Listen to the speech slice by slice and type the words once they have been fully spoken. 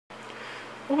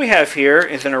What we have here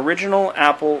is an original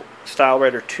Apple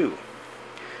StyleWriter II.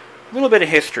 A little bit of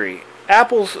history.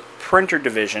 Apple's printer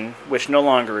division, which no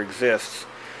longer exists,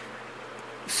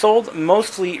 sold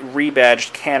mostly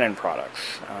rebadged Canon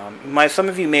products. Some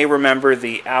of you may remember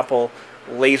the Apple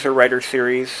LaserWriter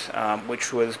series,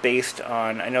 which was based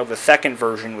on, I know the second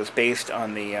version was based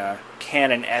on the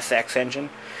Canon SX engine,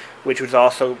 which was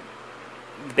also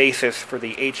the basis for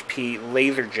the HP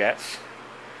LaserJets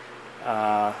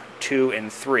 2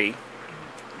 and 3.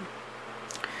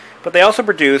 But they also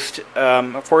produced,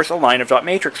 of course, a line of dot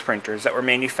matrix printers that were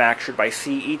manufactured by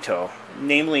C. Ito,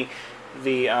 namely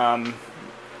the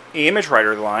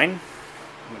ImageWriter line,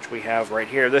 which we have right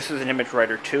here. This is an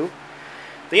ImageWriter II.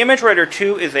 The ImageWriter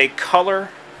II is a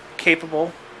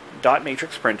color-capable dot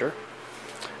matrix printer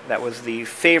that was the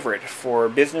favorite for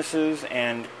businesses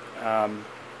and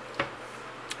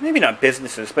maybe not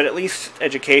businesses, but at least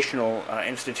educational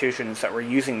institutions that were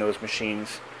using those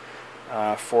machines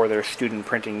for their student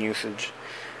printing usage.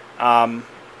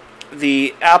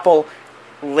 The Apple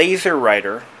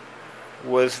LaserWriter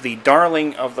was the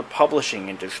darling of the publishing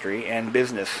industry and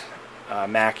business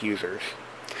Mac users.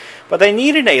 But they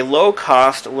needed a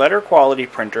low-cost, letter-quality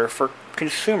printer for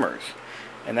consumers,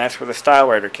 and that's where the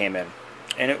StyleWriter came in.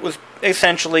 And it was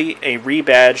essentially a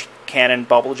rebadged Canon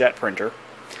BubbleJet printer.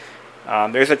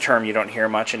 There's a term you don't hear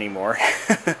much anymore.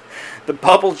 The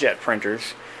BubbleJet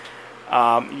printers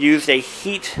used a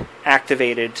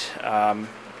heat-activated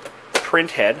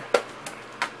print head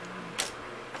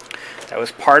that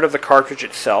was part of the cartridge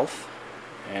itself.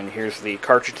 And here's the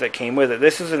cartridge that came with it.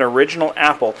 This is an original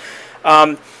Apple.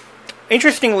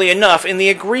 Interestingly enough, in the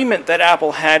agreement that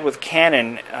Apple had with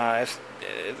Canon, as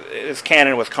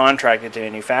Canon was contracted to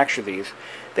manufacture these,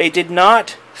 they did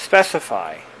not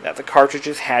specify that the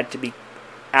cartridges had to be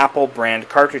Apple brand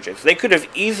cartridges. They could have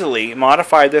easily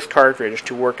modified this cartridge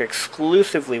to work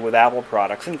exclusively with Apple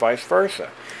products and vice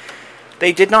versa.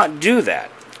 They did not do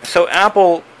that. So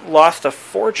Apple lost a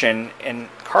fortune in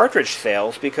cartridge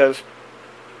sales because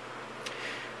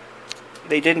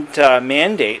they didn't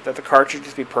mandate that the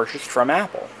cartridges be purchased from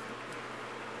Apple.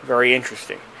 Very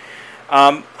interesting.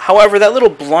 However, that little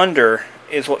blunder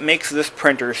is what makes this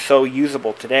printer so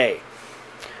usable today.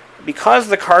 Because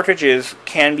the cartridges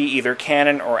can be either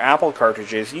Canon or Apple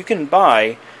cartridges, you can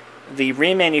buy the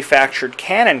remanufactured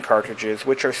Canon cartridges,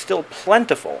 which are still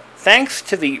plentiful, thanks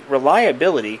to the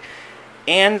reliability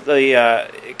and the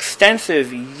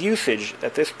extensive usage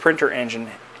that this printer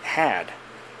engine had.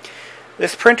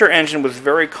 This printer engine was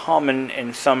very common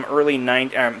in some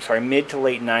mid to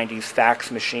late 90s fax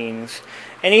machines.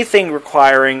 Anything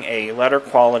requiring a letter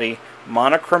quality,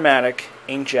 monochromatic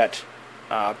inkjet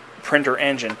printer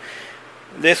engine.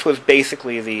 This was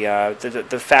basically the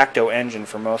de facto engine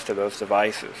for most of those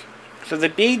devices. So the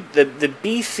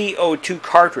BCO2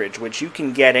 cartridge, which you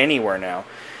can get anywhere now,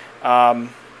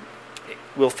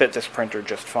 will fit this printer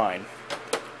just fine.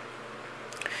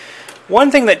 One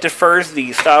thing that differs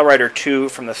the StyleWriter II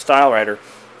from the StyleWriter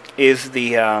is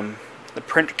the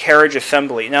print carriage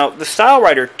assembly. Now, the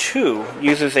StyleWriter II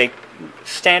uses a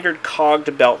standard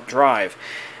cogged belt drive.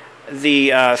 The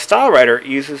StyleWriter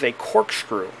uses a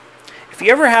corkscrew. If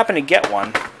you ever happen to get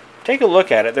one, take a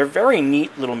look at it. They're very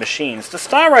neat little machines. The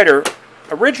StyleWriter,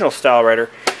 original StyleWriter,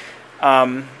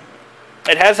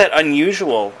 it has that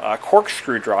unusual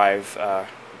corkscrew drive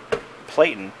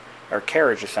platen or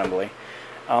carriage assembly.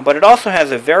 But it also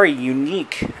has a very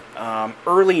unique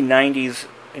early 90s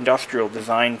industrial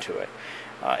design to it.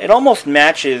 It almost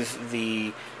matches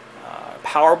the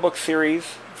PowerBook series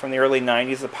from the early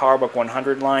 90s, the PowerBook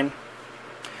 100 line.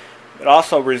 It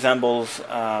also resembles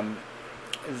some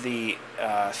of the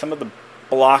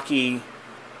blocky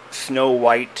Snow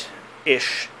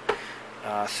White-ish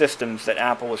systems that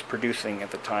Apple was producing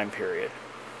at the time period.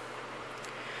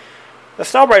 The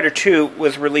StyleWriter II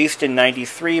was released in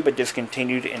 '93 but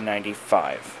discontinued in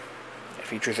 '95. It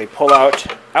features a pull-out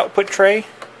output tray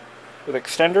with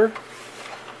extender,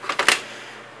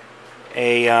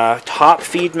 a top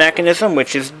feed mechanism,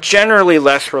 which is generally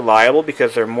less reliable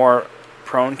because they're more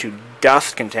prone to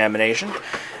dust contamination,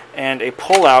 and a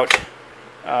pull-out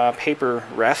paper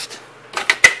rest.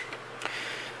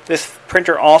 This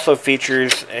printer also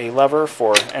features a lever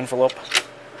for envelope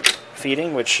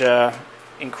feeding, which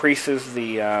increases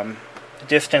the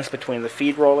distance between the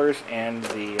feed rollers and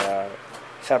the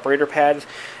separator pads.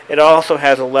 It also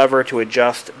has a lever to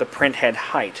adjust the print head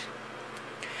height.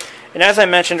 And as I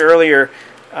mentioned earlier,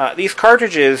 these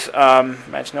cartridges, no,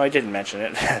 I didn't mention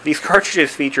it. These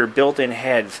cartridges feature built-in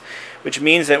heads, which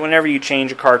means that whenever you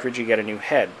change a cartridge, you get a new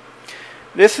head.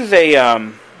 This is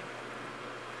a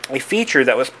a feature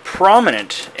that was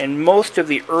prominent in most of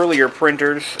the earlier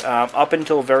printers up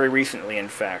until very recently, in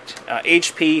fact.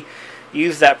 HP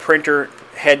used that printer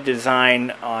head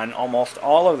design on almost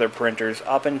all of their printers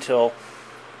up until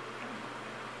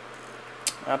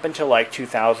like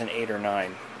 2008 or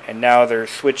 9, and now they're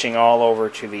switching all over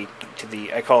to the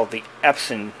I call it the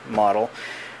Epson model.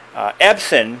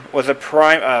 Epson was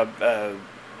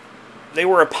they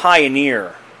were a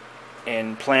pioneer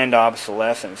in planned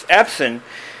obsolescence. Epson,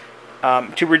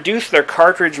 to reduce their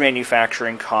cartridge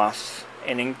manufacturing costs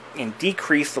and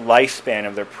decrease the lifespan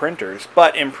of their printers,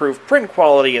 but improve print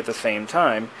quality at the same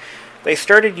time, they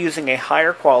started using a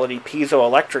higher quality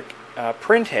piezoelectric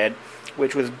print head,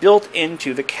 which was built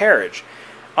into the carriage.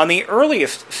 On the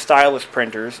earliest stylus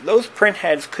printers, those print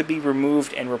heads could be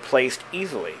removed and replaced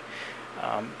easily.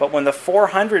 But when the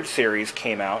 400 series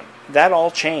came out, that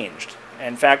all changed.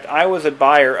 In fact, I was a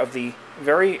buyer of the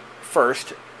very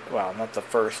first, well, not the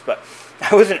first, but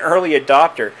I was an early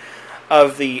adopter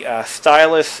of the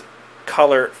Stylus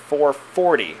Color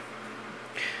 440,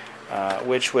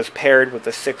 which was paired with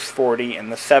the 640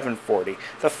 and the 740.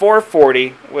 The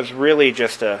 440 was really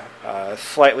just a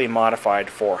slightly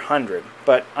modified 400,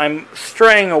 but I'm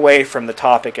straying away from the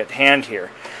topic at hand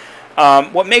here.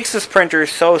 What makes this printer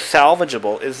so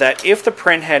salvageable is that if the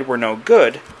print head were no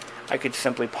good, I could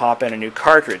simply pop in a new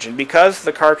cartridge. And because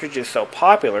the cartridge is so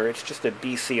popular, it's just a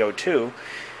BCO2,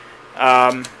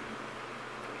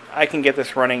 I can get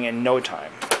this running in no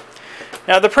time.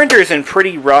 Now the printer is in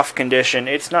pretty rough condition.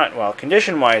 It's not, well,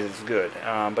 condition-wise it's good,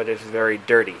 but it's very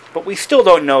dirty. But we still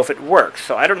don't know if it works,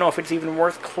 so I don't know if it's even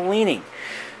worth cleaning.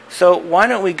 So why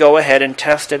don't we go ahead and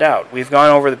test it out? We've gone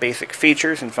over the basic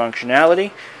features and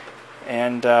functionality,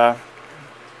 and let's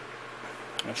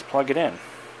plug it in.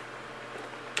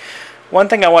 One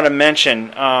thing I want to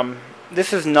mention,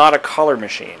 this is not a color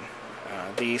machine.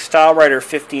 The StyleWriter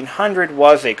 1500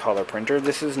 was a color printer.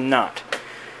 This is not.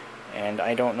 And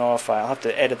I don't know if I'll have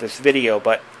to edit this video,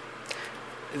 but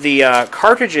the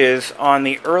cartridges on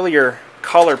the earlier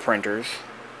color printers,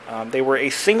 they were a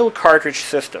single cartridge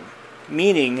system,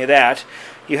 meaning that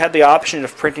you had the option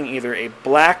of printing either a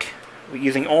black,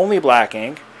 using only black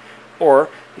ink, or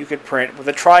you could print with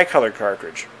a tricolor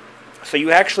cartridge. So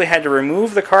you actually had to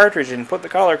remove the cartridge and put the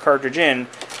color cartridge in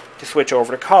to switch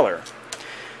over to color.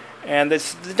 And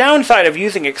the downside of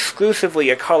using exclusively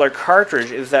a color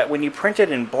cartridge is that when you print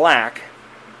it in black,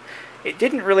 it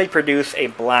didn't really produce a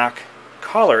black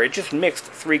color. It just mixed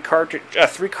three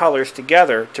colors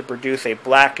together to produce a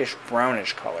blackish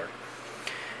brownish color.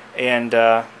 And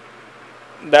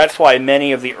that's why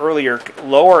many of the earlier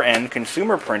lower end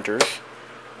consumer printers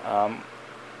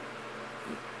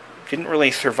didn't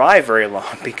really survive very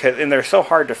long, and they're so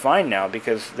hard to find now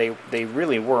because they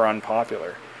really were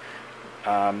unpopular.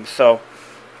 So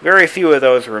very few of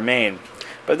those remain.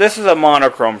 But this is a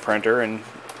monochrome printer and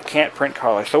can't print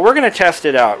color. So we're going to test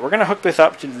it out. We're going to hook this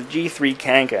up to the G3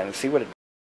 Kanka and see what it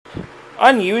does.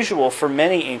 Unusual for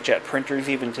many inkjet printers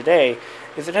even today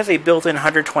is it has a built-in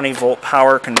 120 volt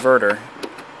power converter.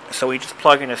 So we just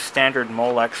plug in a standard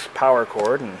Molex power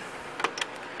cord and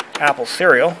Apple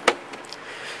serial.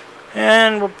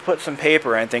 And we'll put some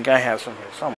paper. I think I have some here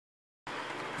somewhere.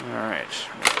 Alright.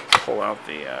 Pull out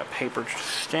the paper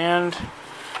stand,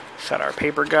 set our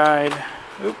paper guide.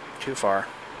 Oop, too far.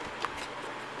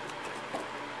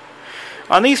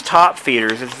 On these top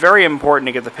feeders, it's very important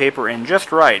to get the paper in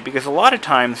just right, because a lot of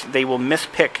times they will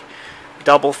mispick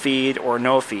double feed or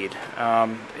no feed.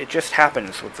 It just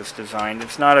happens with this design.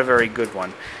 It's not a very good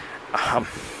one.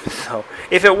 So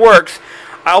if it works,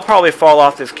 I'll probably fall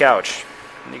off this couch,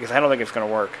 because I don't think it's going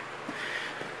to work.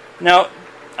 Now,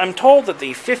 I'm told that the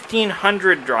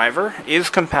 1500 driver is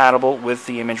compatible with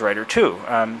the InkJet 2.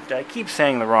 I keep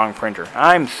saying the wrong printer.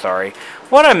 I'm sorry.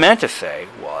 What I meant to say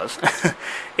was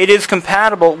it is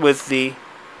compatible with the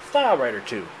StyleWriter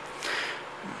 2.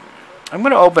 I'm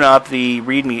going to open up the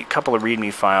couple of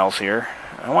README files here.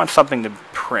 I want something to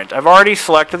print. I've already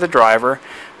selected the driver,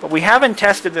 but we haven't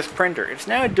tested this printer. It's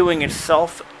now doing its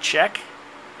self-check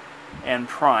and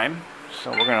prime,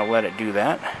 so we're going to let it do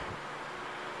that.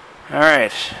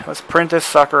 Alright, let's print this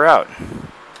sucker out.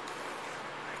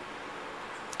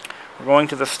 We're going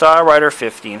to the StyleWriter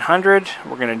 1500.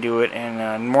 We're going to do it in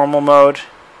normal mode.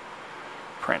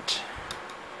 Print.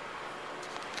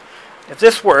 If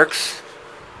this works,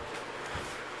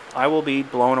 I will be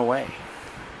blown away,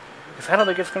 because I don't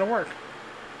think it's going to work.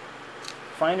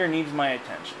 Finder needs my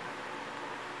attention.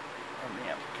 From the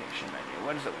application menu.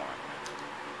 What does it want?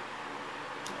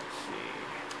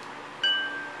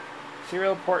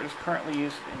 Serial port is currently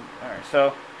used in... Alright,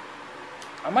 so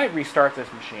I might restart this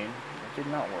machine. It did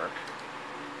not work.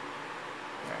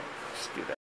 Alright, let's do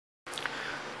that.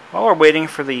 While we're waiting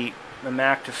for the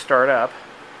Mac to start up,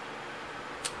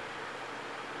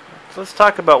 let's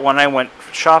talk about when I went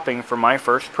shopping for my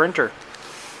first printer.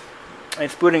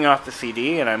 It's booting off the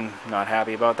CD, and I'm not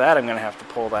happy about that. I'm going to have to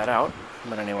pull that out.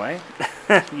 But anyway,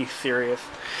 you serious?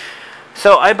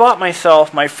 So I bought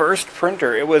myself my first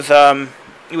printer. It was the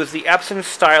Epson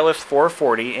Stylus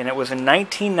 440, and it was in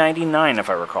 1999, if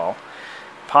I recall,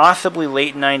 possibly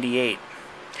late '98.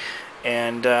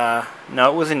 And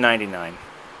no, it was in '99.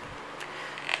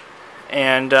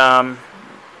 And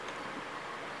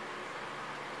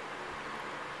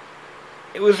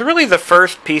it was really the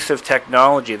first piece of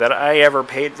technology that I ever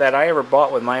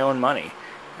bought with my own money.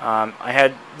 I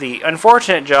had the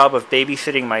unfortunate job of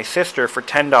babysitting my sister for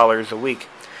 $10 a week.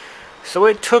 So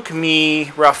it took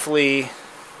me roughly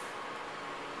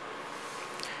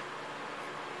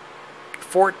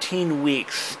 14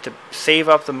 weeks to save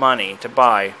up the money to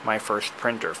buy my first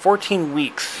printer. 14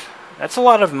 weeks. That's a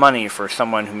lot of money for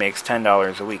someone who makes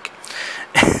 $10 a week.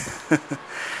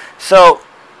 So,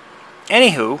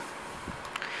 anywho,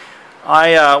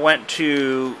 I went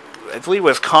to, I believe it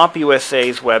was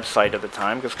CompUSA's website at the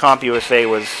time, because CompUSA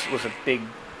was a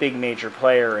big major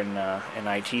player in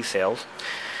IT sales.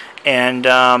 And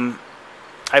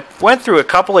I went through a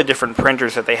couple of different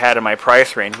printers that they had in my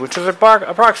price range, which was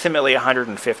approximately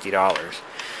 $150.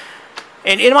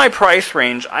 And in my price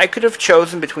range, I could have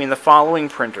chosen between the following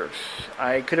printers.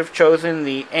 I could have chosen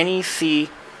the NEC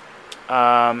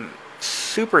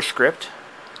Superscript,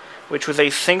 which was a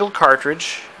single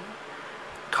cartridge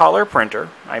color printer,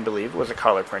 I believe, was a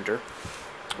color printer,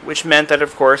 which meant that,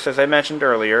 of course, as I mentioned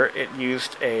earlier, it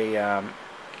used a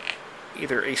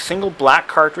either a single black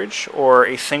cartridge or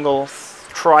a single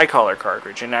tricolor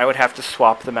cartridge, and I would have to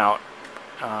swap them out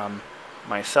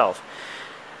myself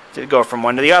to go from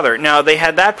one to the other. Now, they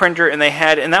had that printer, and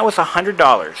that was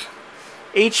 $100.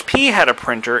 HP had a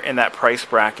printer in that price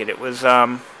bracket. It was,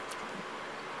 I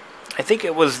think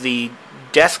it was the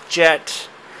DeskJet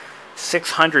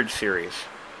 600 series.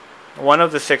 One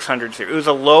of the 600 series. It was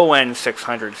a low-end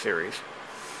 600 series.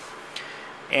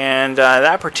 And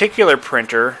that particular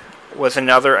printer was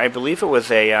another, I believe it was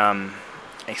a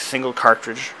single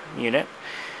cartridge unit.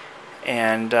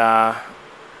 And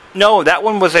no, that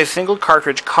one was a single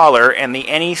cartridge color, and the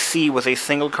NEC was a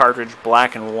single cartridge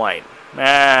black and white.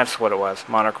 That's what it was,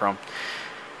 monochrome.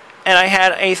 And I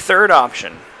had a third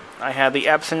option. I had the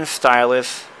Epson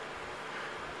Stylus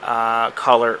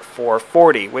Color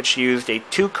 440, which used a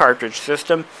 2-cartridge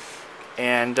system,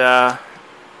 and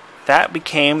that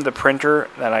became the printer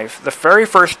that the very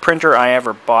first printer I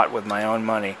ever bought with my own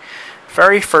money.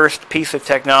 Very first piece of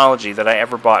technology that I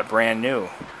ever bought brand new.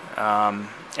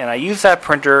 And I used that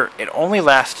printer. It only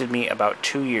lasted me about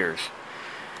 2 years,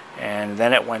 and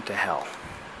then it went to hell.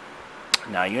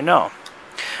 Now you know.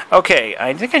 Okay,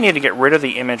 I think I need to get rid of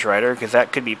the image writer because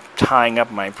that could be tying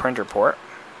up my printer port.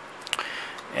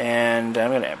 And I'm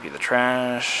going to empty the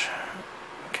trash.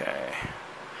 Okay.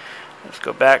 Let's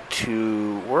go back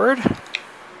to Word.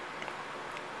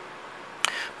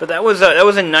 But that was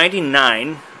in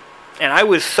 '99, and I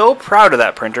was so proud of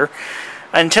that printer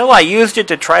until I used it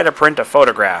to try to print a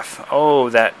photograph. Oh,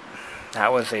 that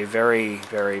was a very,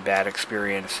 very bad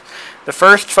experience. The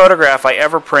first photograph I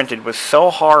ever printed was so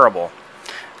horrible.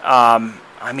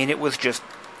 I mean, it was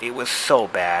so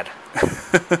bad.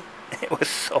 It was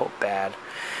so bad.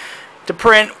 To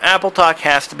print, AppleTalk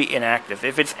has to be inactive.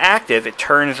 If it's active, it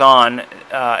turns on.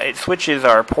 It switches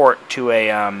our port to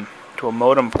a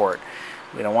modem port.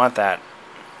 We don't want that.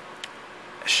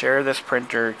 Share this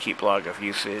printer. Keep log of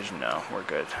usage. No, we're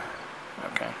good.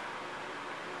 Okay.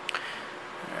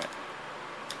 All right.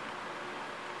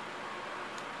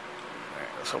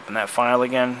 Let's open that file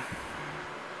again.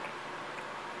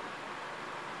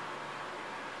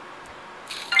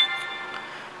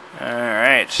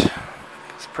 Alright,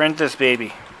 let's print this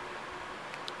baby.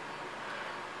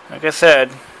 Like I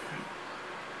said,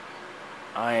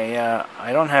 I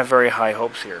don't have very high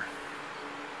hopes here.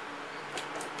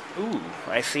 Ooh,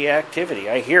 I see activity.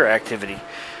 I hear activity.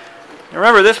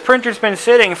 Remember, this printer's been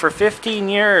sitting for 15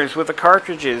 years with the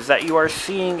cartridges that you are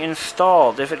seeing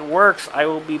installed. If it works, I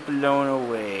will be blown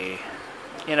away.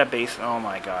 In a base... Oh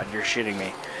my god, you're shitting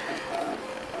me.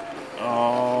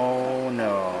 Oh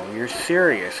no, you're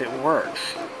serious. It works.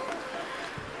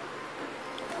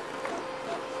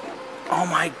 Oh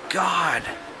my god.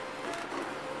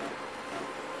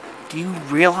 Do you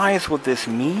realize what this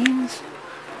means?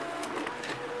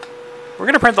 We're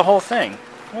going to print the whole thing.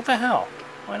 What the hell?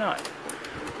 Why not?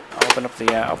 I'll open up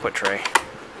the output tray.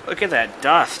 Look at that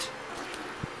dust.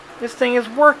 This thing is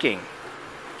working.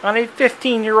 On a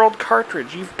 15-year-old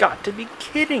cartridge. You've got to be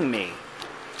kidding me.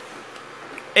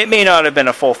 It may not have been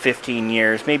a full 15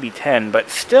 years, maybe 10, but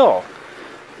still,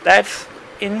 that's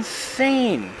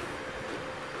insane.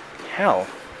 Hell.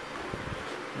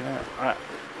 Yeah,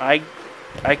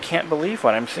 I can't believe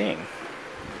what I'm seeing.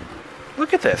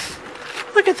 Look at this.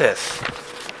 Look at this.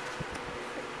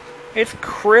 It's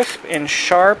crisp and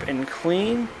sharp and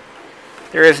clean.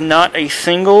 There is not a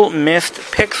single missed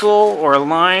pixel or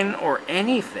line or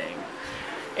anything.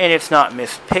 And it's not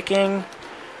mispicking.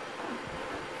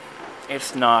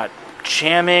 It's not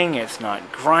jamming. It's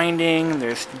not grinding.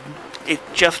 It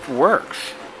just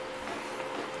works.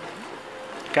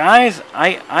 Guys,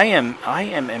 I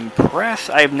am impressed.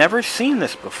 I have never seen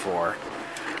this before.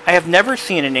 I have never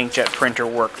seen an inkjet printer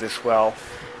work this well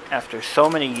after so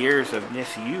many years of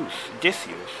disuse,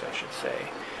 I should say.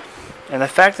 And the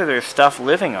fact that there's stuff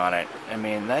living on it, I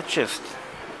mean, that just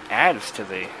adds to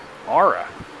the aura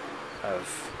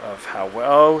of how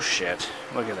well. Oh shit!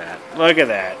 Look at that! Look at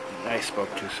that! I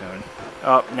spoke too soon.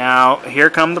 Oh, now here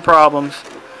come the problems.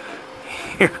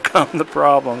 Here come the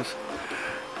problems.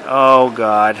 Oh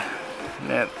god!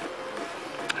 I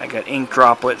got ink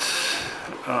droplets.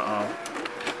 Uh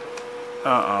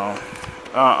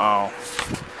oh.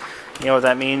 You know what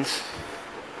that means?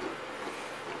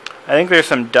 I think there's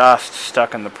some dust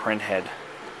stuck in the print head.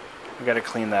 We got to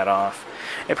clean that off.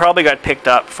 It probably got picked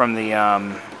up from the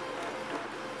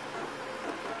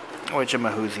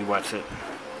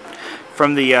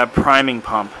from the priming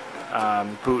pump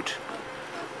boot.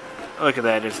 Look at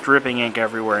that! It's dripping ink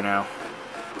everywhere now.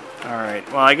 All right.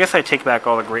 Well, I guess I take back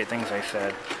all the great things I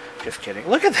said. Just kidding.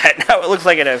 Look at that! Now it looks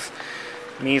like it has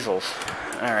measles.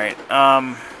 All right.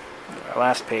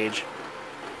 Last page.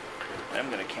 I'm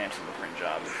gonna cancel the print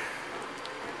job.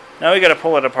 Now we gotta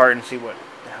pull it apart and see what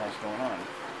the hell's going on.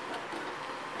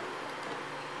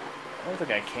 I don't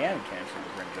think I can cancel the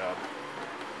print job.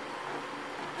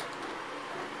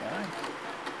 Can I?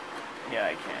 Yeah,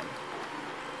 I can.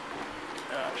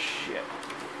 Oh shit.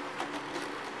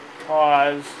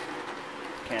 Pause.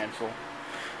 Cancel.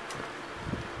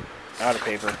 Out of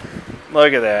paper.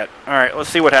 Look at that. Alright, let's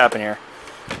see what happened here.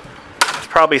 It's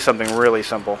probably something really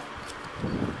simple.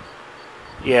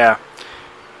 Yeah.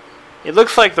 It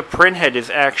looks like the print head is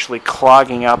actually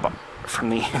clogging up from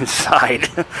the inside.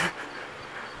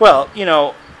 Well, you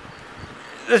know,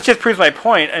 this just proves my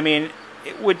point. I mean,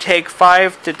 it would take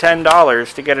 $5 to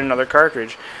 $10 to get another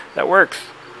cartridge that works.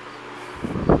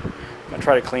 I'm going to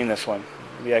try to clean this one.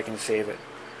 Maybe I can save it.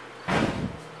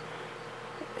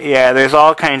 Yeah, there's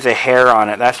all kinds of hair on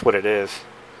it. That's what it is.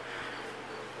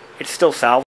 It's still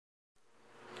salvageable.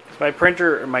 Does my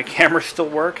printer or my camera still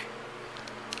work?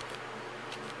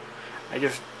 I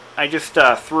just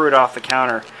threw it off the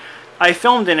counter. I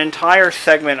filmed an entire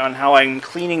segment on how I'm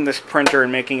cleaning this printer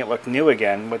and making it look new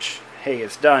again, which, hey,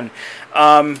 it's done.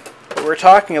 We're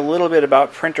talking a little bit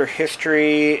about printer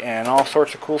history and all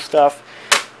sorts of cool stuff,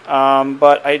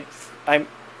 but I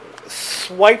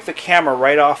swiped the camera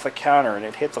right off the counter and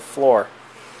it hit the floor.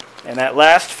 And that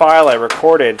last file I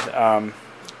recorded,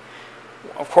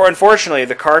 unfortunately,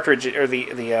 the cartridge or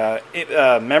the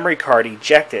memory card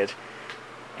ejected,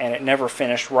 and it never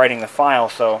finished writing the file,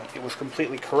 so it was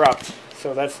completely corrupt.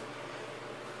 So that's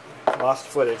lost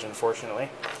footage, unfortunately.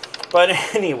 But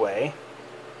anyway,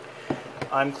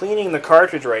 I'm cleaning the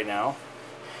cartridge right now.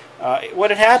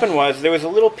 What had happened was there was a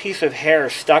little piece of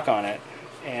hair stuck on it,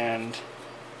 and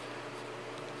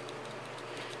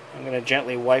I'm going to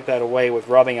gently wipe that away with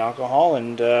rubbing alcohol,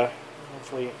 and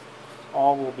hopefully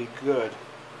all will be good.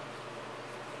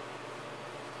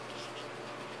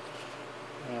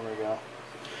 There we go.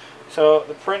 So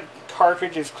the print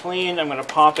cartridge is clean. I'm going to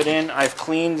pop it in. I've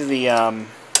cleaned the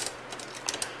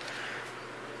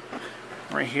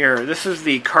right here. This is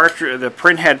the cartridge, the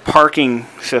print head parking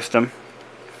system.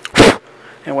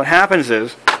 And what happens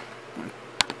is,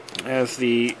 as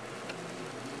the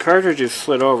cartridge is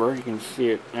slid over, you can see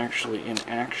it actually in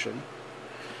action.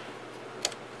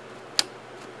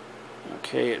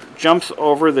 Okay, it jumps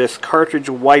over this cartridge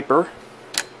wiper.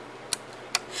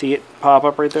 See it pop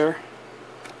up right there?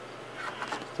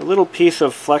 A little piece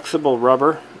of flexible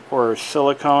rubber or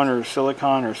silicone or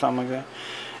something like that.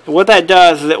 And what that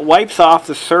does is it wipes off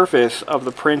the surface of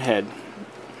the print head.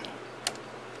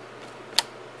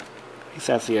 At least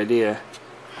that's the idea.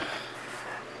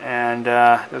 And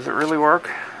does it really work?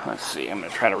 Let's see. I'm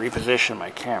going to try to reposition my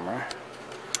camera.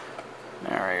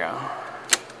 There we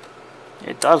go.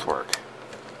 It does work.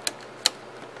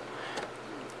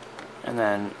 And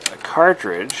then the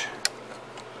cartridge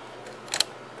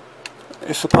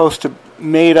is supposed to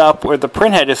made up, or the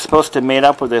print head is supposed to made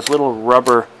up with this little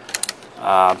rubber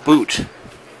boot.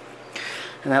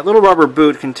 And that little rubber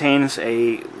boot contains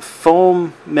a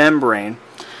foam membrane,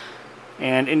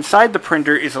 and inside the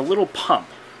printer is a little pump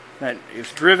that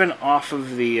is driven off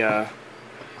of the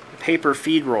paper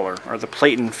feed roller, or the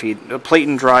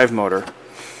Platen drive motor.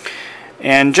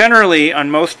 And generally,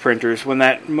 on most printers, when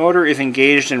that motor is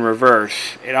engaged in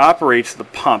reverse, it operates the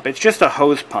pump. It's just a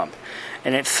hose pump,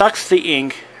 and it sucks the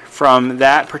ink from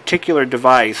that particular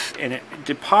device and it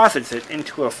deposits it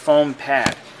into a foam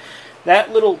pad.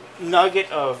 That little nugget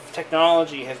of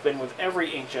technology has been with every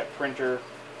inkjet printer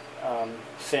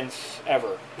since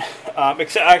ever.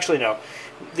 Actually, no.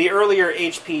 The earlier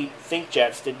HP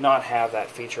ThinkJets did not have that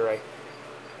feature,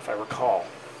 if I recall.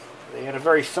 They had a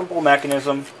very simple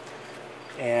mechanism,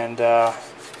 and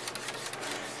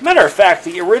matter of fact,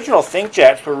 the original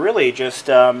ThinkJets were really just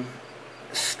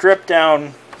stripped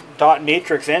down dot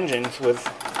matrix engines with,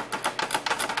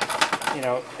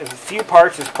 as few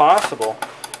parts as possible.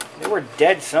 They were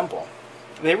dead simple.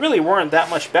 They really weren't that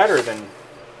much better than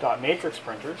dot matrix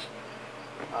printers.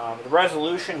 The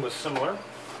resolution was similar.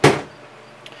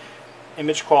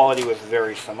 Image quality was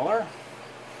very similar.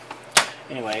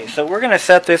 Anyway, so we're going to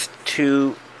set this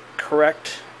to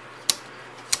correct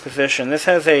position. This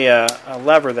has a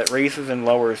lever that raises and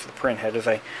lowers the print head, as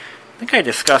I think I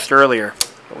discussed earlier,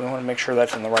 but we want to make sure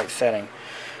that's in the right setting.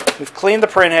 We've cleaned the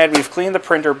print head, we've cleaned the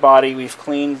printer body, we've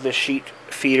cleaned the sheet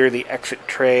feeder, the exit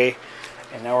tray,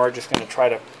 and now we're just going to try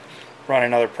to run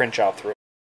another print job through it.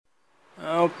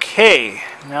 Okay,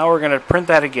 now we're going to print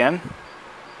that again.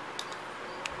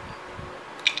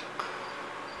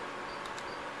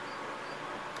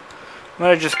 I'm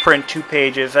going to just print 2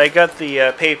 pages. I got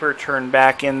the paper turned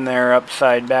back in there,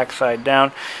 upside, backside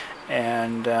down,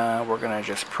 and we're going to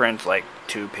just print like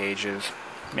 2 pages,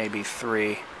 maybe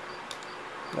 3.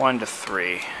 1 to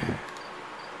 3.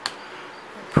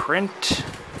 Print.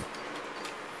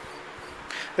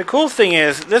 The cool thing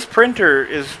is, this printer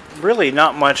is really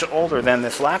not much older than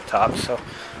this laptop, so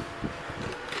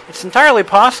it's entirely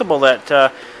possible that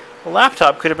the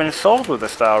laptop could have been sold with a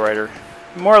StyleWriter.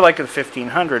 More like a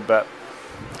 1500, but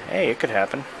hey, it could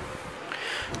happen.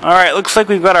 Alright, looks like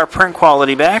we've got our print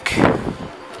quality back.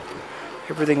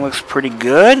 Everything looks pretty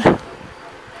good.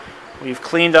 We've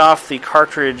cleaned off the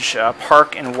cartridge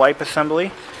park and wipe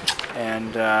assembly,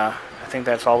 and I think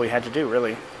that's all we had to do,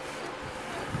 really.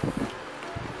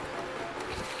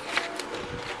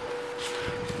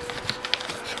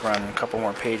 Let's run a couple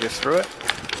more pages through it.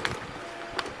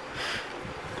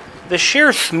 The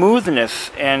sheer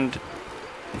smoothness and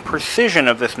precision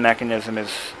of this mechanism is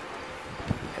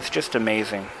just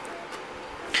amazing.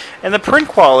 And the print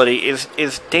quality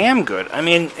is damn good. I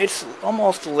mean, it's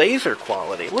almost laser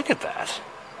quality. Look at that.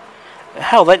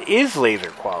 Hell, that is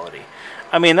laser quality.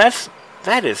 I mean, that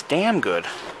is damn good.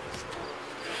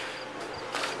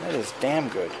 That is damn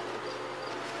good.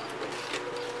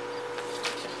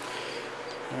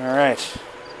 Alright.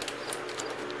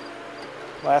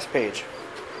 Last page.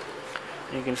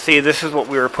 You can see this is what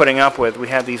we were putting up with. We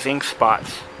had these ink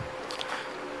spots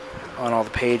on all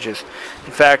the pages.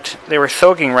 In fact, they were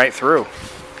soaking right through.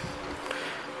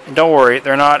 And don't worry,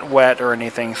 they're not wet or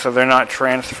anything, so they're not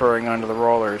transferring onto the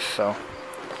rollers, so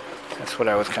that's what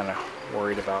I was kind of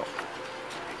worried about.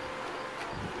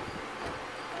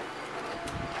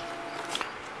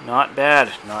 Not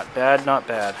bad, not bad, not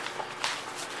bad.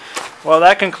 Well,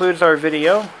 that concludes our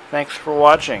video. Thanks for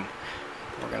watching.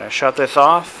 We're going to shut this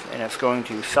off, and it's going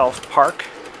to self-park.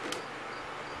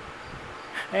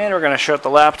 And we're going to shut the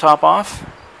laptop off,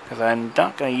 because I'm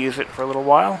not going to use it for a little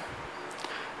while.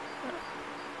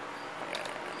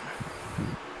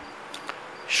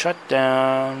 Shut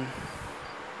down.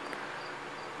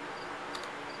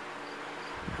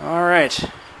 Alright.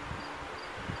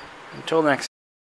 Until next time.